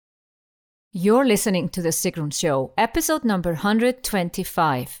You're listening to The Sigrun Show, episode number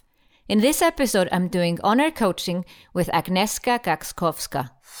 125. In this episode, I'm doing honor coaching with Agnieszka Gaczkowska.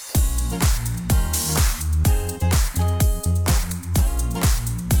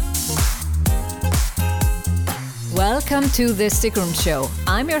 Welcome to The Sigrun Show.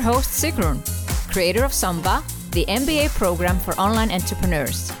 I'm your host, Sigrun, creator of Samba, the MBA program for online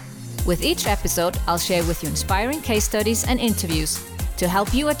entrepreneurs. With each episode, I'll share with you inspiring case studies and interviews to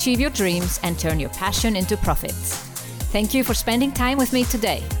help you achieve your dreams and turn your passion into profits. Thank you for spending time with me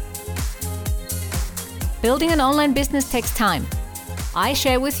today. Building an online business takes time. I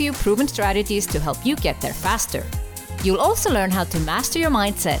share with you proven strategies to help you get there faster. You'll also learn how to master your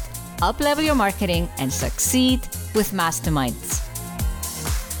mindset, up-level your marketing, and succeed with masterminds.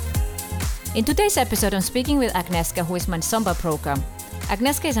 In today's episode, I'm speaking with Agnieszka, who is my Samba program.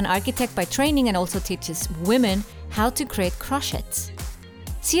 Agnieszka is an architect by training and also teaches women how to create crochets.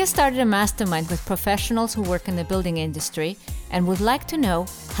 She has started a mastermind with professionals who work in the building industry and would like to know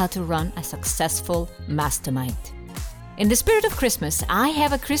how to run a successful mastermind. In the spirit of Christmas, I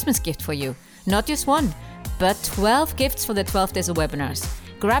have a Christmas gift for you. Not just one, but 12 gifts for the 12 days of webinars.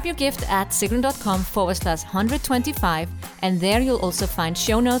 Grab your gift at sigrun.com/125, and there you'll also find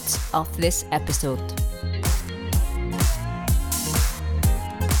show notes of this episode.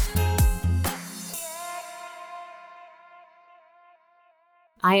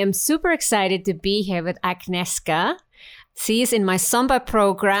 I am super excited to be here with Agnieszka. She is in my Samba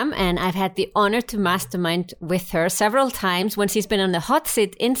program, and I've had the honor to mastermind with her several times when she's been on the hot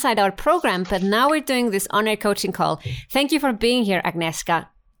seat inside our program, but now we're doing this honor coaching call. Thank you for being here, Agnieszka.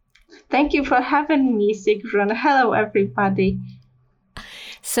 Thank you for having me, Sigrun. Hello, everybody.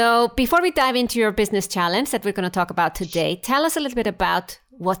 So before we dive into your business challenge that we're going to talk about today, tell us a little bit about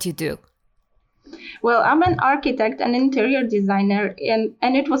what you do. Well, I'm an architect and interior designer, and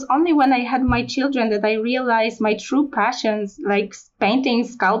it was only when I had my children that I realized my true passions, like painting,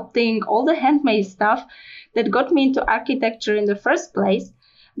 sculpting, all the handmade stuff that got me into architecture in the first place,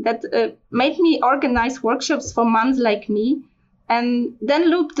 that made me organize workshops for moms like me, and then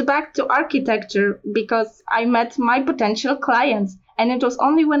looped back to architecture because I met my potential clients. And it was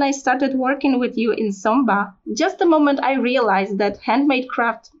only when I started working with you in Samba, just the moment I realized that handmade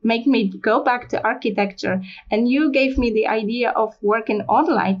craft made me go back to architecture. And you gave me the idea of working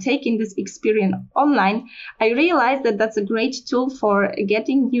online, taking this experience online. I realized that that's a great tool for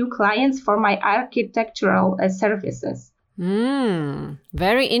getting new clients for my architectural services.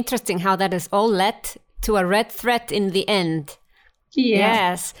 Very interesting how that has all led to a red thread in the end. Yeah.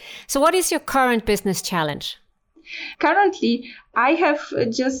 Yes. So what is your current business challenge? Currently, I have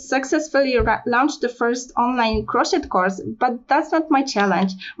just successfully launched the first online crochet course, but that's not my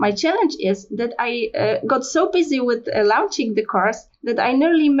challenge. My challenge is that I got so busy with launching the course that I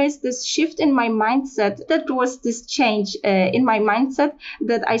nearly missed this shift in my mindset. That was this change in my mindset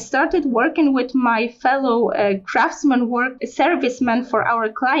that I started working with my fellow craftsmen, servicemen for our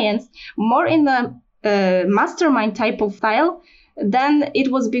clients, more in the mastermind type of style than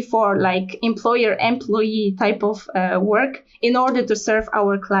it was before, like employer-employee type of work in order to serve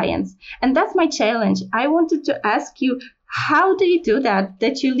our clients. And that's my challenge. I wanted to ask you, how do you do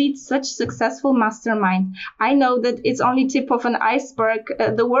that you lead such successful mastermind? I know that it's only tip of an iceberg,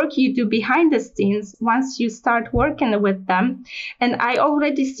 the work you do behind the scenes once you start working with them. And I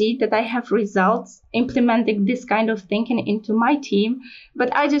already see that I have results implementing this kind of thinking into my team.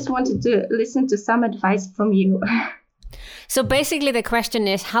 But I just wanted to listen to some advice from you. So basically the question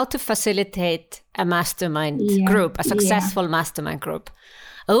is how to facilitate a mastermind group, a successful mastermind group.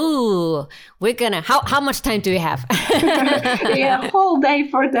 Oh, how much time do we have? A whole day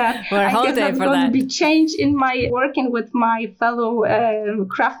for that. I guess that's going to be change in my working with my fellow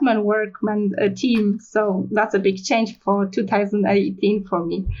craftsman workman team. So that's a big change for 2018 for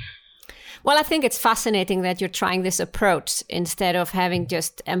me. Well, I think it's fascinating that you're trying this approach instead of having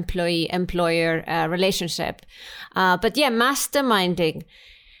just employee-employer relationship. But yeah, masterminding.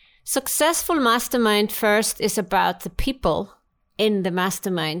 Successful mastermind first is about the people in the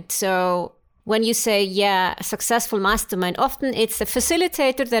mastermind. So when you say, a successful mastermind, often it's the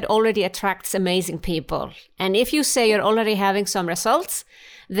facilitator that already attracts amazing people. And if you say you're already having some results,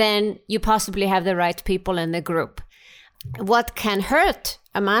 then you possibly have the right people in the group. What can hurt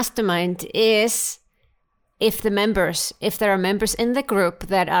a mastermind is if there are members in the group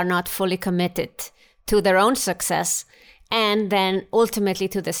that are not fully committed to their own success and then ultimately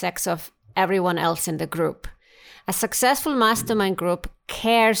to the success of everyone else in the group. A successful mastermind group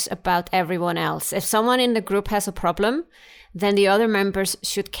cares about everyone else. If someone in the group has a problem, then the other members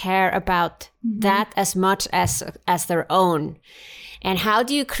should care about that as much as their own. And how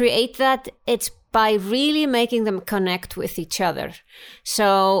do you create that? It's by really making them connect with each other.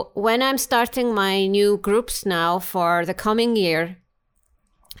 So when I'm starting my new groups now for the coming year,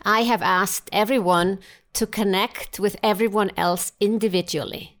 I have asked everyone to connect with everyone else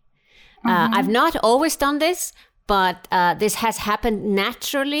individually. I've not always done this, but this has happened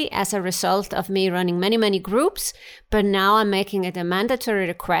naturally as a result of me running many, many groups. But now I'm making it a mandatory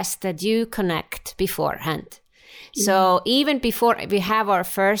request that you connect beforehand. So even before we have our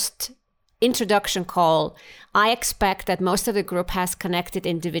first introduction call, I expect that most of the group has connected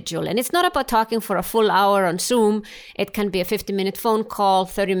individually. And it's not about talking for a full hour on Zoom. It can be a 50-minute phone call,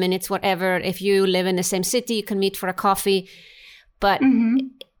 30 minutes, whatever. If you live in the same city, you can meet for a coffee. But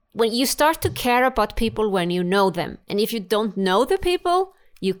when you start to care about people when you know them, and if you don't know the people,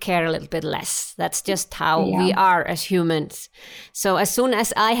 you care a little bit less. That's just how we are as humans. So as soon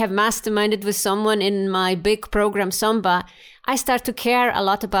as I have masterminded with someone in my big program, Samba, I start to care a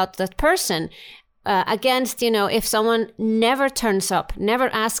lot about that person. Against, if someone never turns up, never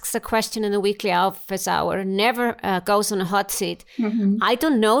asks a question in the weekly office hour, never goes on a hot seat, I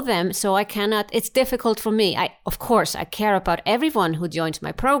don't know them, so I cannot, it's difficult for me. Of course, I care about everyone who joins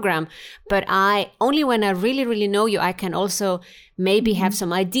my program, but only when I really, really know you, I can also maybe have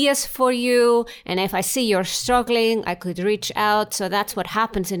some ideas for you. And if I see you're struggling, I could reach out. So that's what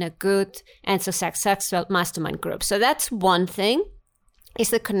happens in a good and successful mastermind group. So that's one thing. Is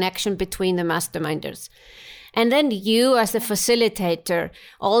the connection between the masterminders. And then you as the facilitator,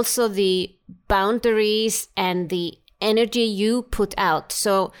 also the boundaries and the energy you put out.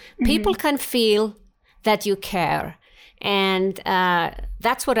 So people can feel that you care. And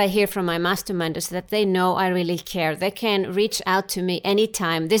that's what I hear from my masterminders, that they know I really care. They can reach out to me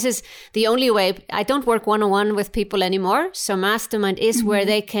anytime. This is the only way. I don't work one-on-one with people anymore. So mastermind is where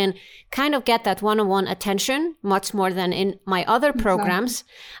they can kind of get that one-on-one attention much more than in my other programs.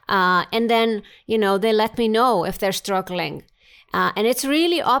 And then, they let me know if they're struggling. And it's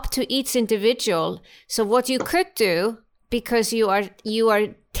really up to each individual. So what you could do, because you are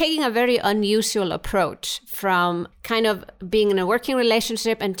taking a very unusual approach from kind of being in a working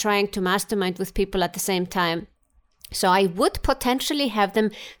relationship and trying to mastermind with people at the same time. So I would potentially have them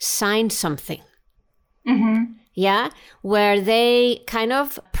sign something. Yeah, where they kind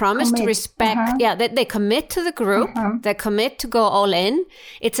of promise to respect. Yeah, they commit to the group. They commit to go all in.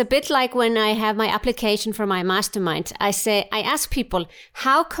 It's a bit like when I have my application for my mastermind. I ask people,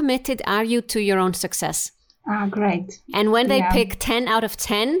 how committed are you to your own success? Great. And when they pick 10 out of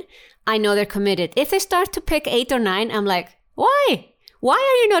 10, I know they're committed. If they start to pick 8 or 9, I'm like, why? Why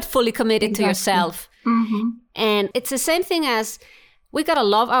are you not fully committed to yourself? And it's the same thing as we got to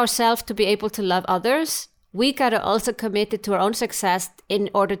love ourselves to be able to love others. We got to also commit to our own success in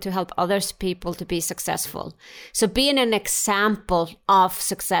order to help others people to be successful. So being an example of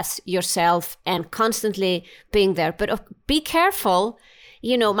success yourself and constantly being there. But be careful.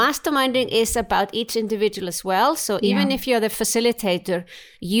 Masterminding is about each individual as well. So even if you're the facilitator,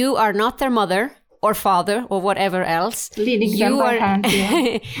 you are not their mother or father or whatever else. Leading them by hand.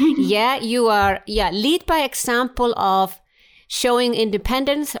 You are, lead by example of showing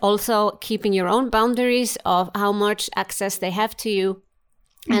independence, also keeping your own boundaries of how much access they have to you,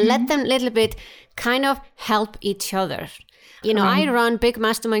 and let them a little bit kind of help each other. I run big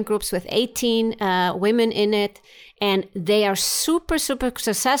mastermind groups with 18 women in it, and they are super, super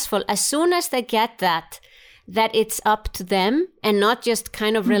successful as soon as they get that it's up to them and not just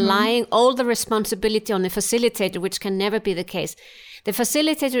kind of relying all the responsibility on the facilitator, which can never be the case. The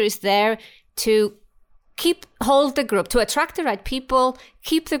facilitator is there to hold the group, to attract the right people,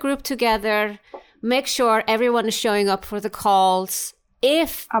 keep the group together, make sure everyone is showing up for the calls.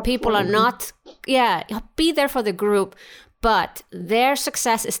 If people are not, be there for the group. But their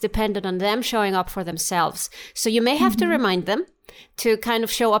success is dependent on them showing up for themselves. So you may have to remind them to kind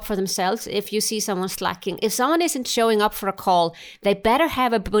of show up for themselves if you see someone slacking. If someone isn't showing up for a call, they better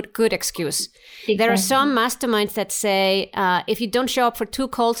have a good excuse. Exactly. There are some masterminds that say, if you don't show up for 2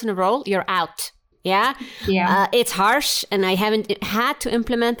 calls in a row, you're out. Yeah. It's harsh, and I haven't had to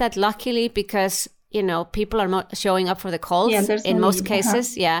implement that, luckily, because people are not showing up for the calls in most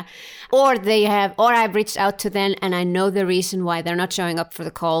cases. Or I've reached out to them and I know the reason why they're not showing up for the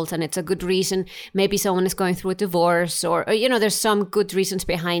calls, and it's a good reason. Maybe someone is going through a divorce, or there's some good reasons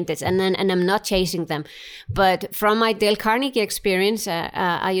behind it. And I'm not chasing them. But from my Dale Carnegie experience,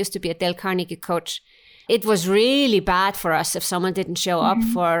 I used to be a Dale Carnegie coach. It was really bad for us if someone didn't show up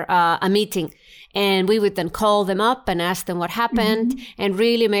for a meeting. And we would then call them up and ask them what happened and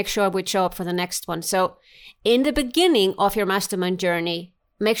really make sure we'd show up for the next one. So in the beginning of your mastermind journey,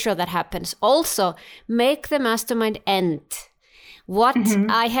 make sure that happens. Also, make the mastermind end What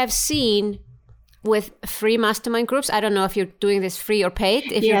I have seen with free mastermind groups, I don't know if you're doing this free or paid.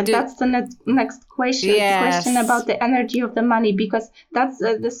 That's the next question. Yes. Question about the energy of the money, because that's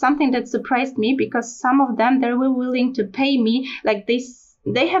something that surprised me, because some of them, they were willing to pay me like this.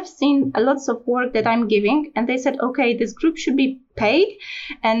 They have seen lots of work that I'm giving, and they said, okay, this group should be paid.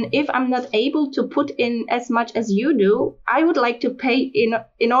 And if I'm not able to put in as much as you do, I would like to pay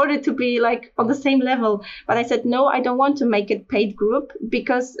in order to be like on the same level. But I said, no, I don't want to make it paid group,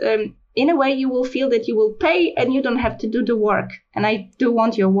 because in a way you will feel that you will pay and you don't have to do the work. And I do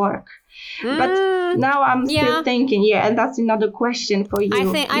want your work. But now I'm still thinking, and that's another question for you.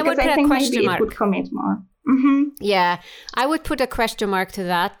 I would put a question mark. It would commit more. Yeah, I would put a question mark to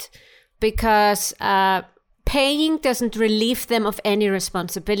that, because paying doesn't relieve them of any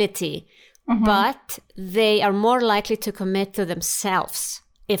responsibility, but they are more likely to commit to themselves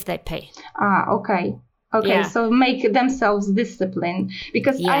if they pay. Okay. So make themselves disciplined,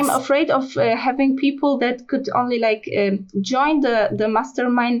 because I'm afraid of having people that could only join the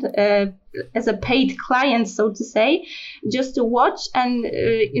mastermind as a paid client, so to say, just to watch and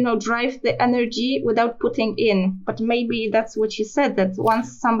drive the energy without putting in. But maybe that's what you said, that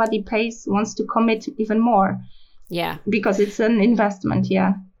once somebody pays, wants to commit even more. Yeah, because it's an investment.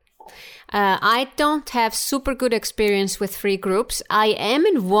 Yeah. I don't have super good experience with free groups. I am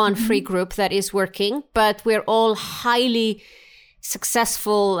in one free group that is working, but we're all highly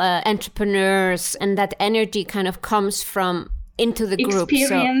successful entrepreneurs, and that energy kind of comes from into the group.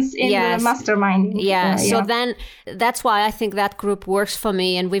 Experience in the mastermind. So then that's why I think that group works for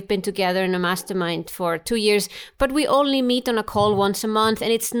me. And we've been together in a mastermind for 2 years, but we only meet on a call once a month.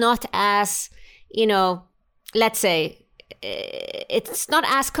 And it's not as, let's say, it's not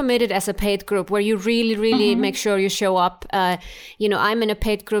as committed as a paid group where you really, really make sure you show up. I'm in a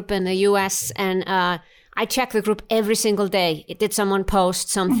paid group in the US, and I check the group every single day. Did someone post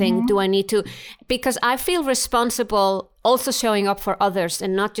something? Do I need to? Because I feel responsible also showing up for others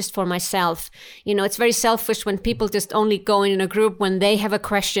and not just for myself. It's very selfish when people just only go in a group when they have a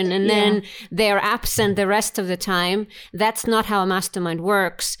question and then they're absent the rest of the time. That's not how a mastermind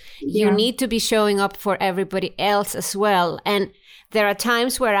works. You need to be showing up for everybody else as well. And there are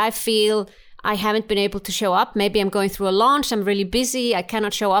times where I feel I haven't been able to show up. Maybe I'm going through a launch. I'm really busy. I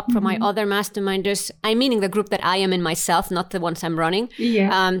cannot show up for my other masterminders. I'm meaning the group that I am in myself, not the ones I'm running.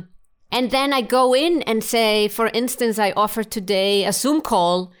 Yeah. And then I go in and say, for instance, I offered today a Zoom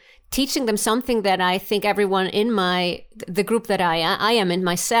call, teaching them something that I think everyone in the group that I am in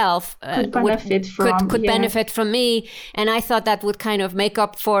myself could benefit from. Could benefit from me. And I thought that would kind of make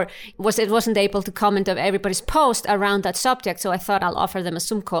up for it wasn't able to comment on everybody's post around that subject. So I thought I'll offer them a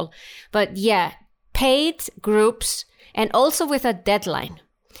Zoom call. But paid groups, and also with a deadline.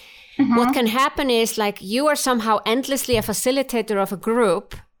 What can happen is you are somehow endlessly a facilitator of a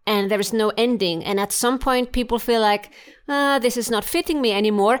group, and there is no ending. And at some point, people feel like, this is not fitting me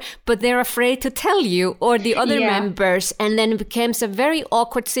anymore, but they're afraid to tell you or the other members. And then it becomes a very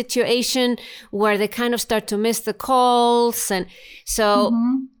awkward situation where they kind of start to miss the calls. And so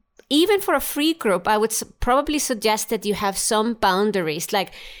even for a free group, I would probably suggest that you have some boundaries.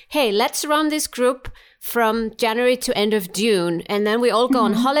 Like, hey, let's run this group from January to end of June. And then we all go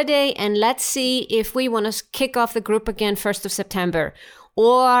on holiday, and let's see if we want to kick off the group again 1st of September.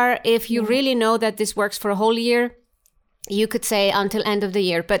 Or if you really know that this works for a whole year, you could say until end of the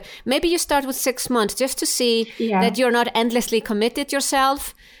year. But maybe you start with 6 months just to see that you're not endlessly committed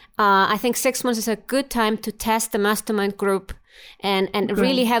yourself. I think 6 months is a good time to test the mastermind group and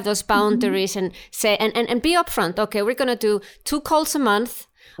really have those boundaries and say, and be upfront. Okay, we're going to do 2 calls a month.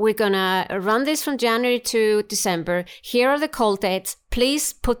 We're going to run this from January to December. Here are the call dates.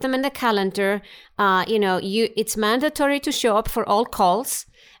 Please put them in the calendar. It's mandatory to show up for all calls.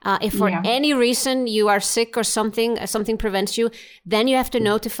 If for any reason you are sick or something prevents you, then you have to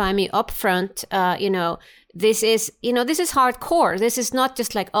notify me upfront. This is hardcore. This is not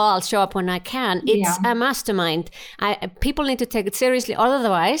just like, I'll show up when I can. It's a mastermind. People need to take it seriously.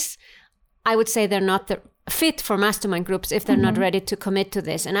 Otherwise, I would say they're not fit for mastermind groups if they're not ready to commit to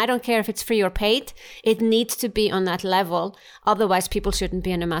this. And I don't care if it's free or paid. It needs to be on that level. Otherwise, people shouldn't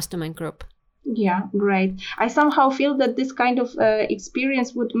be in a mastermind group. Yeah, great. I somehow feel that this kind of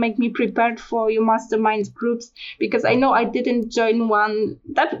experience would make me prepared for your mastermind groups, because I know I didn't join one.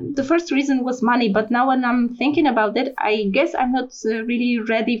 That the first reason was money, but now when I'm thinking about it, I guess I'm not really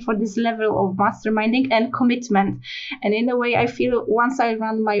ready for this level of masterminding and commitment. And in a way, I feel once I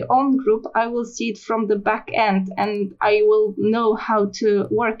run my own group, I will see it from the back end, and I will know how to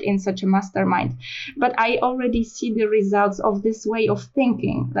work in such a mastermind. But I already see the results of this way of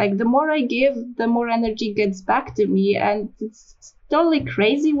thinking. Like, the more I give, give, the more energy gets back to me. And it's totally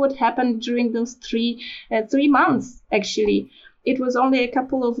crazy what happened during those 3 months, actually. It was only a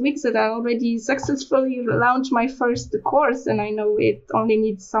couple of weeks that I already successfully launched my first course, and I know it only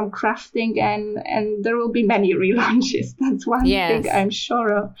needs some crafting, and there will be many relaunches. That's one thing I'm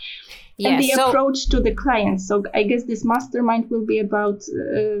sure of. And the approach to the clients. So I guess this mastermind will be about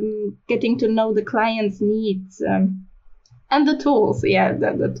getting to know the client's needs and the tools. Yeah,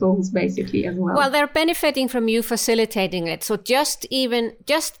 the tools basically as well. Well, they're benefiting from you facilitating it. So just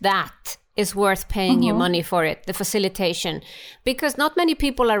that is worth paying you money for it, the facilitation, because not many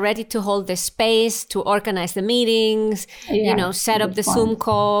people are ready to hold the space, to organize the meetings, set up the Zoom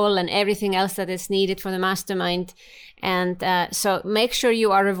call and everything else that is needed for the mastermind. And so make sure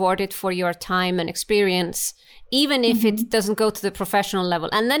you are rewarded for your time and experience, even if it doesn't go to the professional level.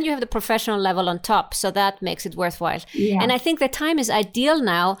 And then you have the professional level on top. So that makes it worthwhile. Yeah. And I think the time is ideal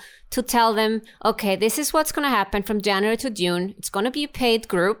now to tell them, okay, this is what's going to happen from January to June. It's going to be a paid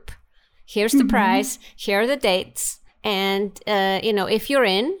group. Here's the price. Here are the dates. And, if you're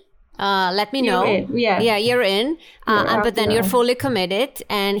in, let me know. You're in. But then you're fully committed.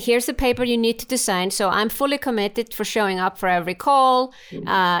 And here's the paper you need to sign. So I'm fully committed for showing up for every call.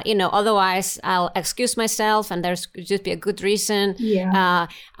 Otherwise I'll excuse myself and there's just be a good reason. I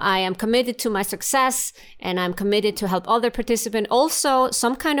am committed to my success and I'm committed to help other participants. Also,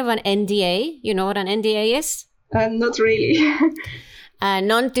 some kind of an NDA. You know what an NDA is? Not really.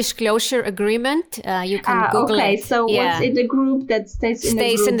 Non-disclosure agreement. You can Google it. Okay, so what's in the group that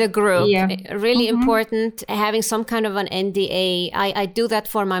stays in the group? Yeah. Really important, having some kind of an NDA. I do that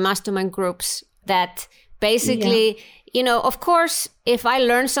for my mastermind groups, that basically, of course, if I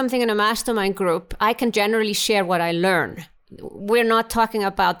learn something in a mastermind group, I can generally share what I learn. We're not talking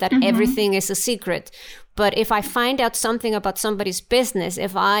about that everything is a secret. But if I find out something about somebody's business,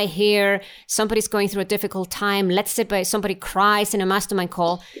 if I hear somebody's going through a difficult time, let's say somebody cries in a mastermind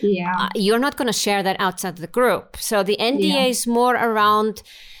call, you're not going to share that outside the group. So the NDA is more around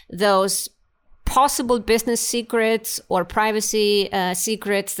those possible business secrets or privacy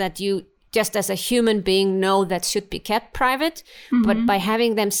secrets that you just as a human being know that should be kept private. But by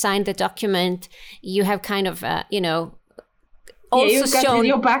having them sign the document, you have kind of, also you've got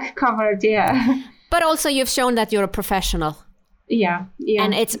your back covered, But also you've shown that you're a professional. Yeah.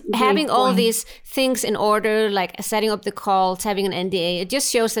 And it's having all these things in order, like setting up the calls, having an NDA. It just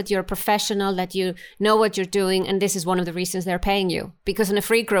shows that you're a professional, that you know what you're doing. And this is one of the reasons they're paying you. Because in a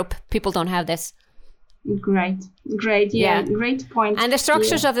free group, people don't have this. Great. Yeah. Great point. And the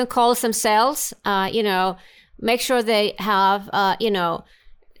structures of the calls themselves, make sure they have,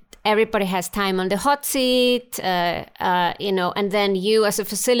 everybody has time on the hot seat, and then you as a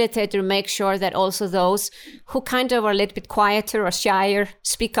facilitator make sure that also those who kind of are a little bit quieter or shyer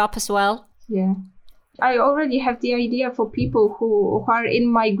speak up as well. Yeah. I already have the idea for people who are in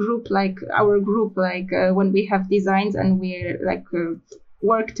my group, like our group, like when we have designs and we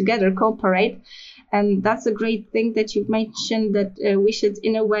work together, cooperate. And that's a great thing that you mentioned, that we should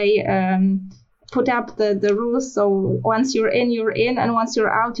in a way put up the rules. So once you're in, and once you're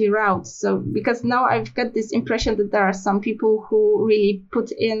out. So because now I've got this impression that there are some people who really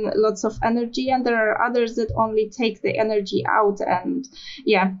put in lots of energy, and there are others that only take the energy out. And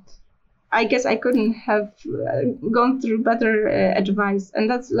I guess I couldn't have gone through better advice. And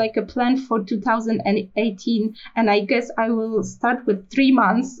that's like a plan for 2018. And I guess I will start with 3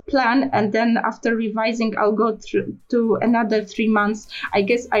 months plan. And then after revising, I'll go through to another 3 months. I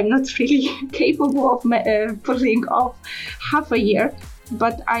guess I'm not really capable of pulling off half a year.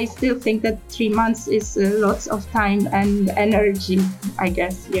 But I still think that 3 months is lots of time and energy, I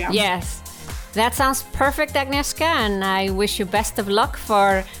guess. Yeah. Yes. That sounds perfect, Agnieszka, and I wish you best of luck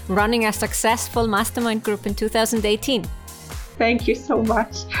for running a successful mastermind group in 2018. Thank you so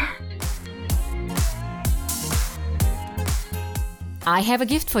much. I have a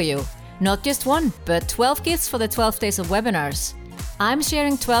gift for you. Not just one, but 12 gifts for the 12 days of webinars. I'm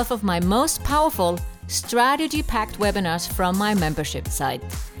sharing 12 of my most powerful, strategy-packed webinars from my membership site.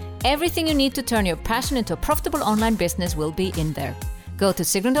 Everything you need to turn your passion into a profitable online business will be in there. Go to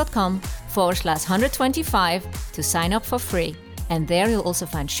sigrun.com/125 to sign up for free, and there you'll also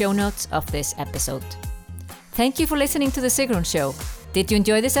find show notes of this episode. Thank you for listening to The Sigrun Show. Did you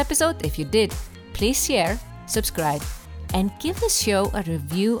enjoy this episode? If you did, please share, subscribe, and give the show a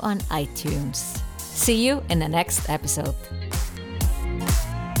review on iTunes. See you in the next episode.